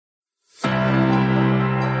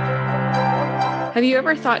Have you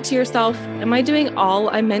ever thought to yourself, am I doing all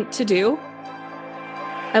I meant to do?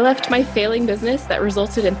 I left my failing business that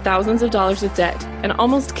resulted in thousands of dollars of debt and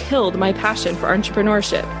almost killed my passion for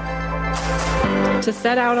entrepreneurship to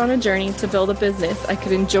set out on a journey to build a business I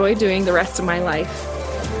could enjoy doing the rest of my life.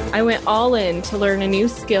 I went all in to learn a new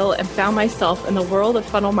skill and found myself in the world of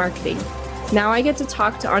funnel marketing. Now I get to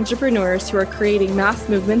talk to entrepreneurs who are creating mass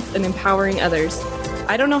movements and empowering others.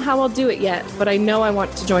 I don't know how I'll do it yet, but I know I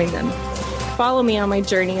want to join them. Follow me on my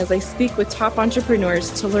journey as I speak with top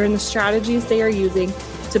entrepreneurs to learn the strategies they are using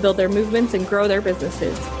to build their movements and grow their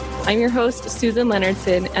businesses. I'm your host, Susan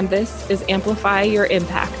Leonardson, and this is Amplify Your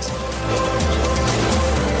Impact.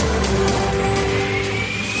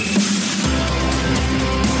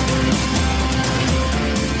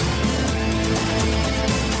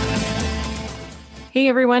 Hey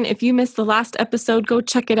everyone, if you missed the last episode, go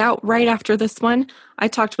check it out right after this one. I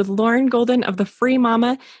talked with Lauren Golden of The Free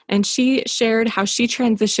Mama, and she shared how she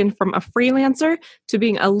transitioned from a freelancer to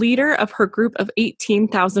being a leader of her group of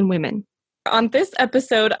 18,000 women. On this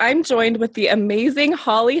episode, I'm joined with the amazing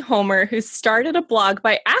Holly Homer, who started a blog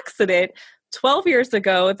by accident 12 years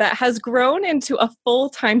ago that has grown into a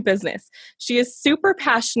full-time business. She is super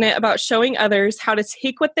passionate about showing others how to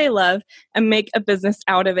take what they love and make a business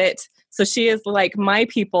out of it. So she is like my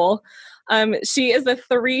people. She is a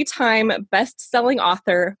 3-time best-selling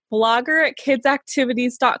author, blogger at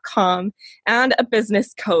kidsactivities.com, and a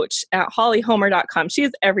business coach at hollyhomer.com. She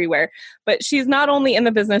is everywhere. But she's not only in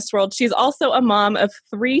the business world, she's also a mom of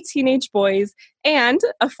 3 teenage boys and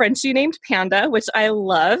a Frenchie named Panda, which I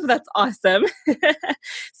love. That's awesome.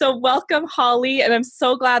 So welcome, Holly, and I'm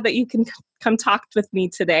so glad that you can come talk with me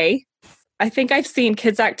today. I think I've seen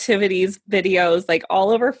kids' activities videos like all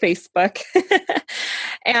over Facebook.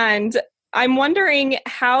 And I'm wondering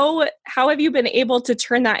how have you been able to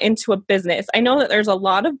turn that into a business? I know that there's a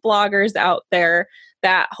lot of bloggers out there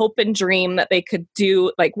that hope and dream that they could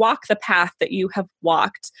do, like walk the path that you have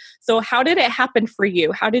walked. So how did it happen for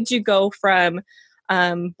you? How did you go from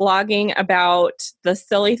blogging about the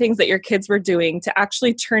silly things that your kids were doing to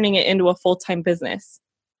actually turning it into a full-time business?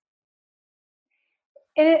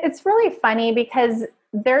 It's really funny because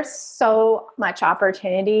there's so much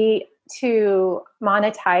opportunity to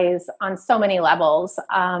monetize on so many levels.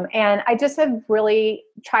 And I just have really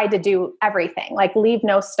tried to do everything, like leave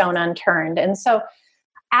no stone unturned. And so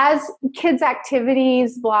as kids'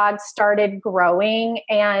 activities blog started growing,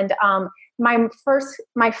 and my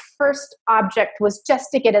first object was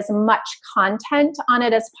just to get as much content on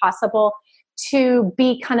it as possible to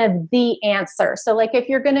be kind of the answer. So like if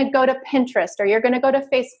you're going to go to Pinterest or you're going to go to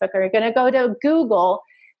Facebook or you're going to go to Google,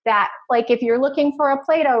 that like if you're looking for a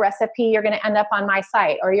Play-Doh recipe, you're going to end up on my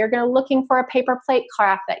site, or you're going to looking for a paper plate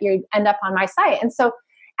craft that you end up on my site. And so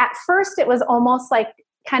at first it was almost like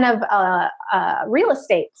kind of a real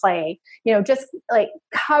estate play, just like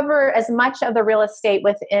cover as much of the real estate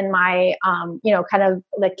within my, kind of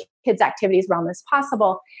the kids' activities realm as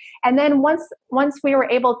possible. And then once we were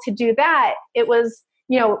able to do that, it was,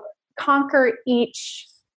 conquer each,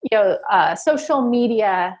 social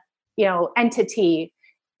media, entity,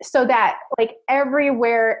 so that like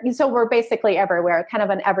everywhere, so we're basically everywhere, kind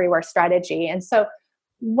of an everywhere strategy. And so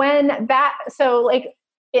that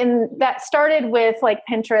started with like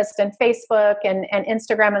Pinterest and Facebook and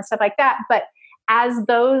Instagram and stuff like that. But as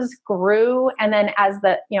those grew, and then as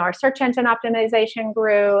our search engine optimization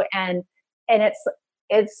grew, and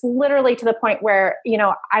it's literally to the point where,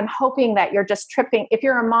 I'm hoping that you're just tripping. If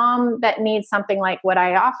you're a mom that needs something like what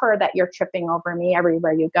I offer, that you're tripping over me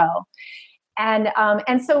everywhere you go. And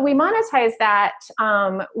so we monetize that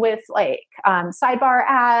with like sidebar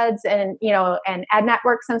ads and ad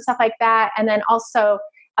networks and stuff like that. And then also,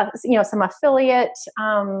 some affiliate,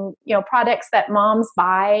 products that moms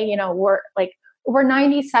buy. We're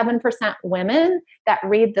 97% women that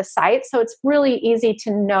read the site. So it's really easy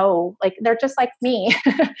to know, like, they're just like me.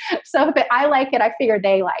 So if I like it, I figure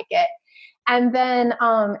they like it. And then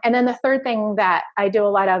the third thing that I do a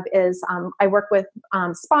lot of is I work with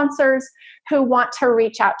sponsors who want to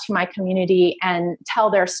reach out to my community and tell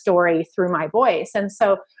their story through my voice. And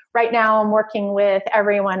so right now I'm working with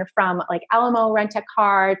everyone from like Alamo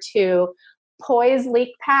Rent-A-Car to Poise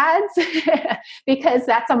leak pads, because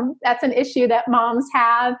that's an issue that moms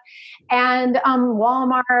have, and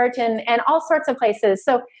Walmart and all sorts of places.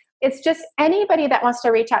 So it's just anybody that wants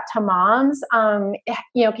to reach out to moms, and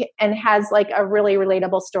has like a really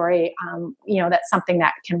relatable story, that's something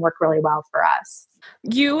that can work really well for us.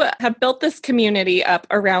 You have built this community up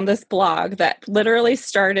around this blog that literally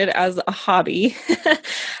started as a hobby.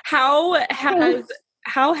 How has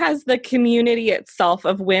how has the community itself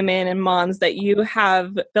of women and moms that you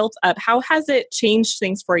have built up, how has it changed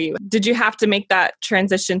things for you? Did you have to make that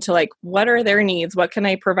transition to like, what are their needs? What can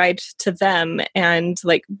I provide to them? And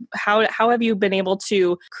like, how have you been able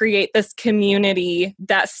to create this community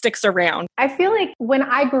that sticks around? I feel like when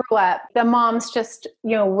I grew up, the moms just,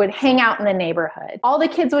 would hang out in the neighborhood. All the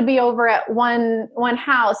kids would be over at one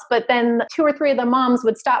house, but then 2 or 3 of the moms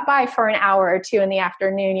would stop by for an hour or 2 in the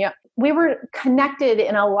afternoon. We were connected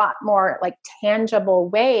in a lot more like tangible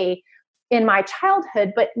way in my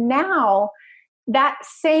childhood, but now that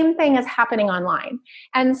same thing is happening online.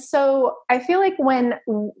 And so I feel like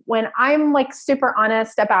when I'm like super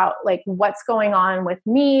honest about like what's going on with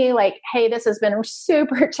me, like, hey, this has been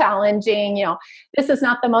super challenging, this is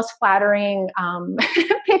not the most flattering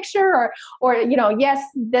picture, or yes,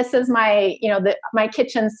 this is my, my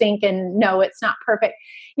kitchen sink, and no, it's not perfect.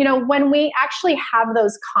 When we actually have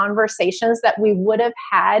those conversations that we would have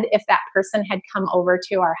had if that person had come over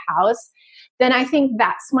to our house, then I think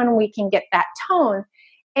that's when we can get that tone.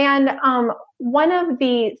 And one of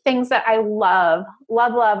the things that I love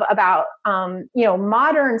about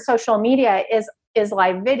modern social media is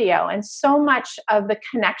live video, and so much of the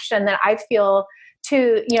connection that I feel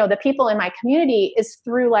to the people in my community is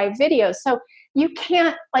through live video. So you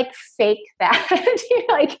can't like fake that.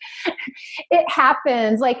 Like it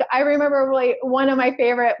happens. Like I remember like one of my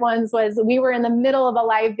favorite ones was we were in the middle of a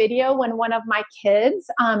live video when one of my kids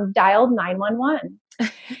dialed 911.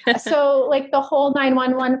 So like the whole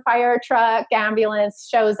 911 fire truck, ambulance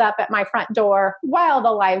shows up at my front door while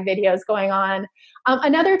the live video is going on.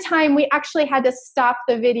 Another time we actually had to stop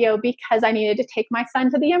the video because I needed to take my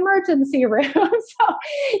son to the emergency room. So,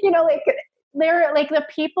 they're like the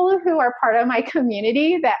people who are part of my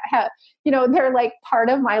community that have, they're like part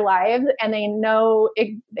of my life, and they know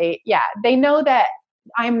they know that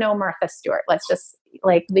I'm no Martha Stewart. Let's just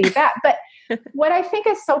like leave that. But what I think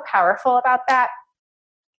is so powerful about that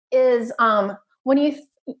is when you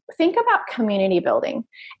think about community building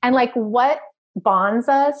and like what bonds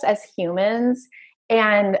us as humans.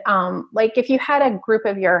 And like if you had a group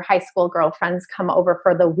of your high school girlfriends come over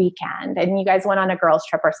for the weekend and you guys went on a girls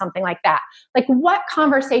trip or something like that, like what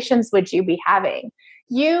conversations would you be having?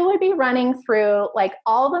 You would be running through like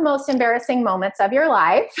all the most embarrassing moments of your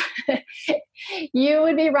life. You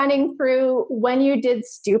would be running through when you did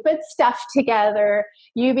stupid stuff together.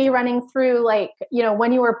 You'd be running through like,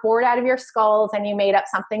 when you were bored out of your skulls and you made up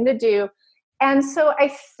something to do. And so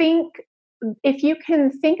I think if you can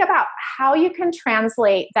think about how you can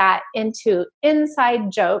translate that into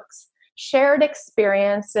inside jokes, shared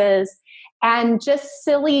experiences, and just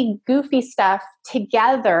silly, goofy stuff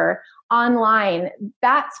together online,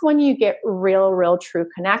 that's when you get real, true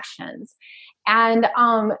connections. And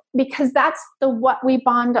because that's what we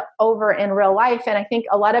bond over in real life. And I think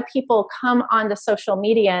a lot of people come onto social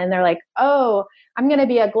media and they're like, oh, I'm going to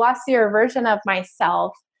be a glossier version of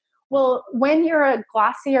myself. Well, when you're a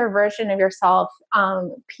glossier version of yourself,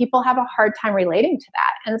 people have a hard time relating to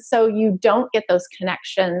that. And so you don't get those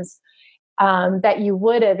connections that you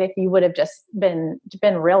would have if you would have just been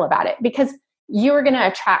real about it, because you're going to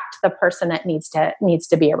attract the person that needs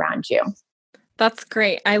to be around you. That's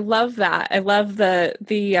great. I love that. I love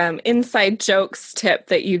the inside jokes tip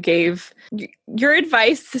that you gave. Your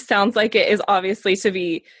advice sounds like it is obviously to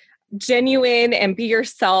be genuine and be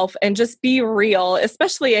yourself and just be real.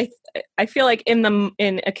 Especially, I feel like in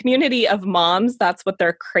a community of moms, that's what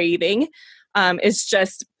they're craving. Is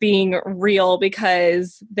just being real,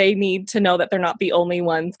 because they need to know that they're not the only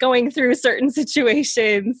ones going through certain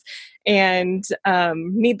situations, and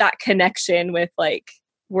need that connection with like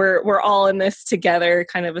we're all in this together,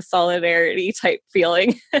 kind of a solidarity type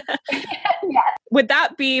feeling. Yeah. Would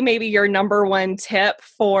that be maybe your number one tip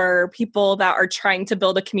for people that are trying to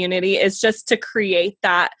build a community, is just to create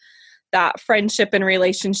that friendship and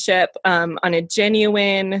relationship on a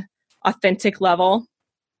genuine, authentic level?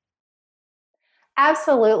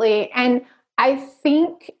 Absolutely. And I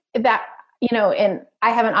think that, and I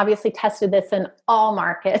haven't obviously tested this in all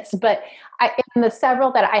markets, but in the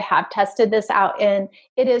several that I have tested this out in,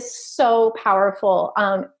 it is so powerful.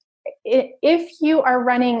 If you are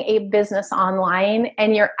running a business online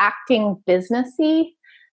and you're acting businessy,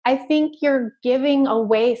 I think you're giving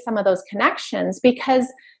away some of those connections, because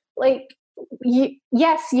like,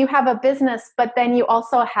 yes, you have a business, but then you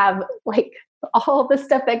also have like all the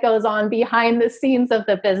stuff that goes on behind the scenes of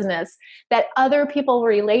the business that other people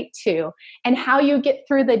relate to, and how you get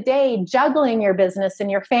through the day juggling your business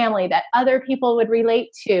and your family that other people would relate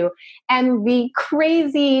to, and the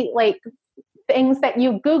crazy like things that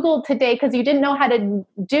you Googled today because you didn't know how to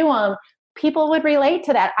do them, people would relate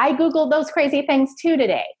to that. I Googled those crazy things too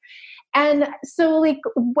today. And so like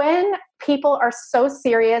when people are so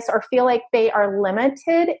serious or feel like they are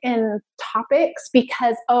limited in topics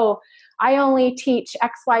because, oh, I only teach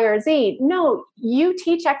X, Y, or Z. No, you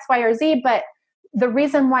teach X, Y, or Z, but the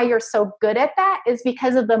reason why you're so good at that is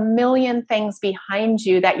because of the million things behind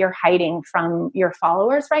you that you're hiding from your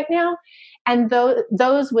followers right now. And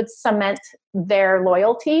those would cement their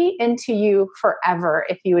loyalty into you forever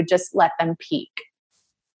if you would just let them peek.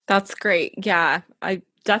 That's great. Yeah. I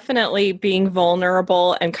definitely being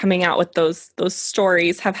vulnerable and coming out with those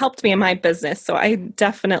stories have helped me in my business. So I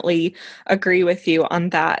definitely agree with you on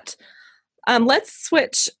that. Let's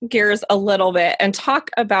switch gears a little bit and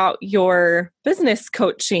talk about your business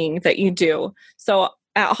coaching that you do. So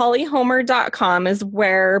at hollyhomer.com is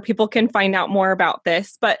where people can find out more about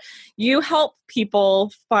this, but you help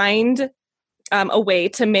people find a way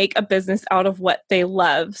to make a business out of what they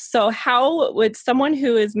love. So how would someone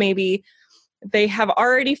who is maybe they have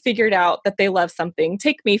already figured out that they love something,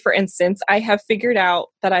 take me for instance, I have figured out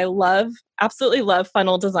that I absolutely love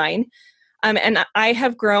funnel design. And I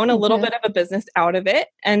have grown a little bit of a business out of it.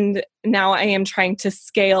 And now I am trying to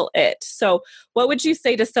scale it. So what would you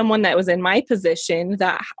say to someone that was in my position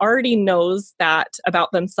that already knows that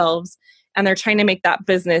about themselves and they're trying to make that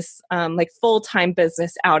business like full-time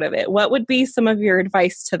business out of it? What would be some of your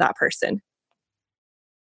advice to that person?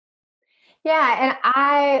 Yeah.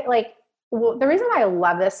 And the reason why I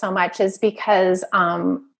love this so much is because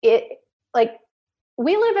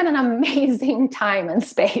we live in an amazing time and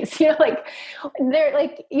space.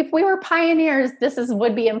 If we were pioneers,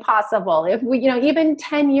 would be impossible. If we, even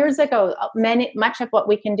 10 years ago, much of what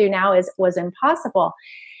we can do now was impossible.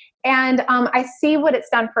 And I see what it's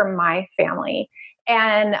done for my family.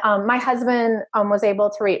 And my husband was able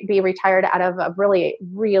to be retired out of a really,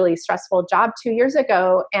 really stressful job 2 years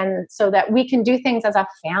ago. And so that we can do things as a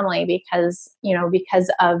family because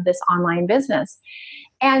of this online business.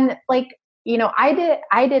 And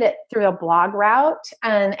I did it through a blog route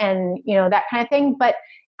and that kind of thing. But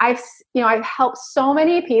I've helped so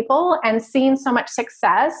many people and seen so much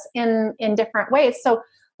success in different ways. So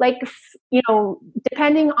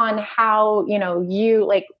depending on how,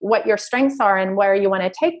 you what your strengths are and where you want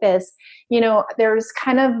to take this, there's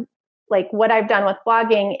kind of like what I've done with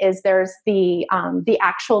blogging is there's the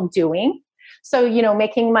actual doing. So,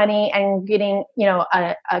 making money and getting,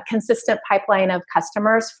 a consistent pipeline of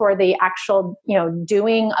customers for the actual,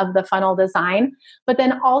 doing of the funnel design, but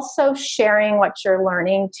then also sharing what you're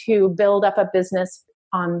learning to build up a business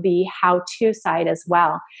on the how-to side as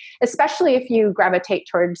well, especially if you gravitate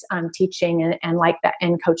towards teaching and like that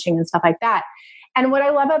and coaching and stuff like that. And what I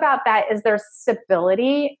love about that is there's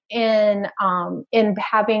stability in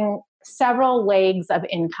having several legs of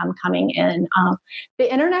income coming in.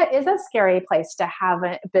 The internet is a scary place to have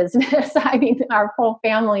a business. I mean, our whole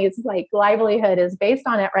family's livelihood is based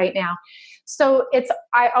on it right now. So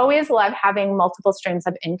I always love having multiple streams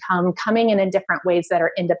of income coming in different ways that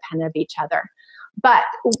are independent of each other. But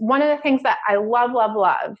one of the things that I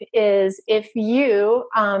love is if you,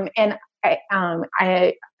 one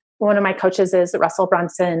of my coaches is Russell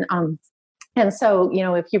Brunson. And so,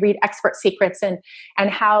 if you read Expert Secrets and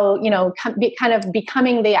how, kind of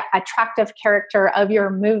becoming the attractive character of your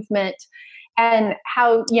movement and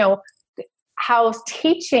how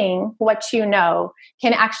teaching what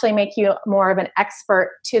can actually make you more of an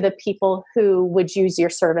expert to the people who would use your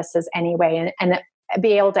services anyway and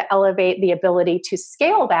be able to elevate the ability to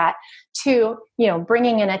scale that to,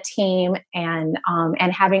 bringing in a team and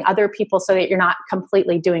having other people so that you're not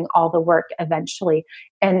completely doing all the work eventually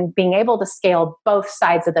and being able to scale both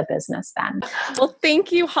sides of the business then. Well,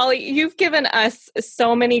 thank you, Holly. You've given us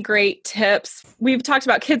so many great tips. We've talked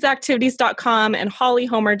about kidsactivities.com and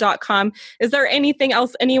hollyhomer.com. Is there anything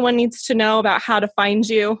else anyone needs to know about how to find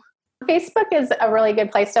you? Facebook is a really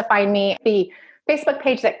good place to find me. The Facebook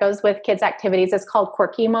page that goes with kids activities is called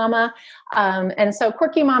Quirky Mama. And so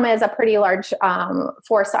Quirky Mama is a pretty large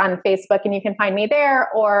force on Facebook, and you can find me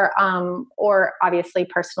there or obviously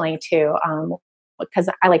personally too, because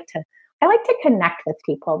I like to connect with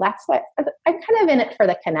people. That's what I'm kind of in it for,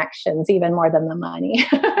 the connections even more than the money.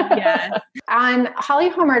 Yes. On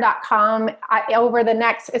hollyhomer.com,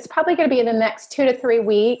 it's probably going to be in the next 2 to 3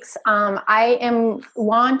 weeks. I am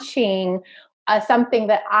launching something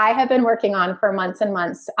that I have been working on for months and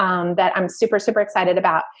months that I'm super, super excited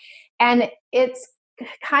about. And it's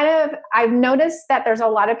I've noticed that there's a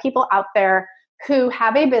lot of people out there who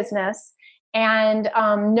have a business and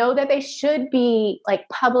know that they should be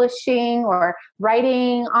publishing or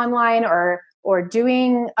writing online or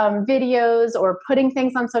doing videos or putting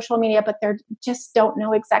things on social media, but they just don't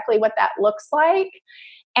know exactly what that looks like.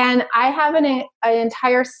 And I have an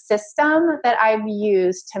entire system that I've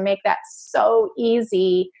used to make that so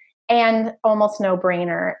easy and almost no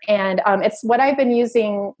brainer. And it's what I've been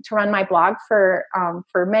using to run my blog for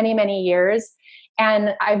many, many years.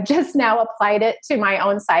 And I've just now applied it to my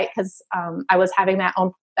own site because I was having that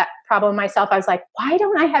problem myself. I was like, why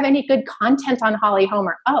don't I have any good content on Holly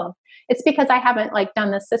Homer? Oh, it's because I haven't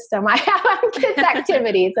done the system I have on kids'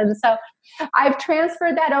 activities. And so I've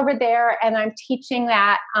transferred that over there and I'm teaching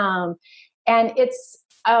that. And it's,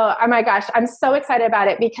 oh my gosh, I'm so excited about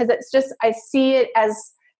it because it's just, I see it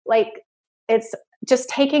as it's just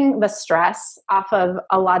taking the stress off of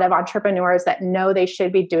a lot of entrepreneurs that know they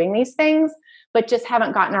should be doing these things, but just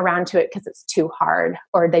haven't gotten around to it because it's too hard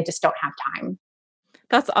or they just don't have time.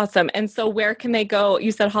 That's awesome. And so where can they go?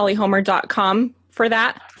 You said hollyhomer.com for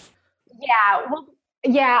that? Yeah. Well,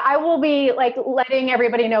 yeah, I will be letting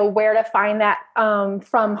everybody know where to find that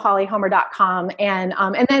from hollyhomer.com. And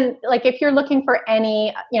then if you're looking for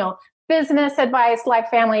any, business advice, life,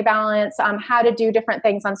 family balance, how to do different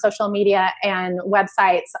things on social media and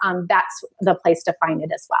websites, that's the place to find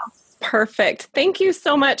it as well. Perfect. Thank you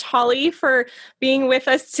so much, Holly, for being with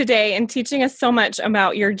us today and teaching us so much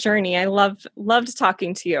about your journey. I loved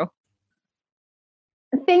talking to you.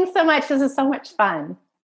 Thanks so much. This is so much fun.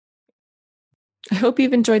 I hope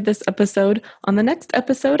you've enjoyed this episode. On the next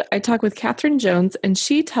episode, I talk with Catherine Jones, and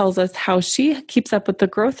she tells us how she keeps up with the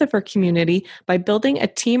growth of her community by building a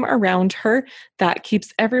team around her that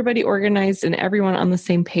keeps everybody organized and everyone on the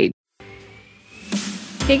same page.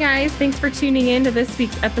 Hey guys, thanks for tuning in to this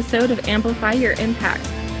week's episode of Amplify Your Impact.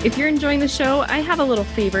 If you're enjoying the show, I have a little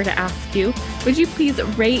favor to ask you. Would you please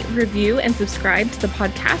rate, review, and subscribe to the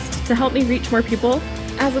podcast to help me reach more people?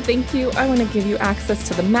 As a thank you, I want to give you access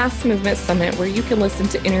to the Mass Movement Summit, where you can listen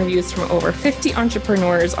to interviews from over 50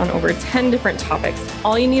 entrepreneurs on over 10 different topics.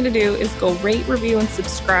 All you need to do is go rate, review, and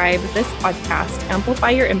subscribe this podcast,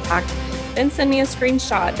 Amplify Your Impact. Then send me a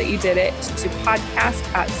screenshot that you did it to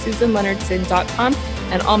podcast@susanleonardson.com,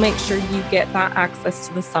 and I'll make sure you get that access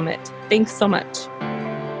to the summit. Thanks so much.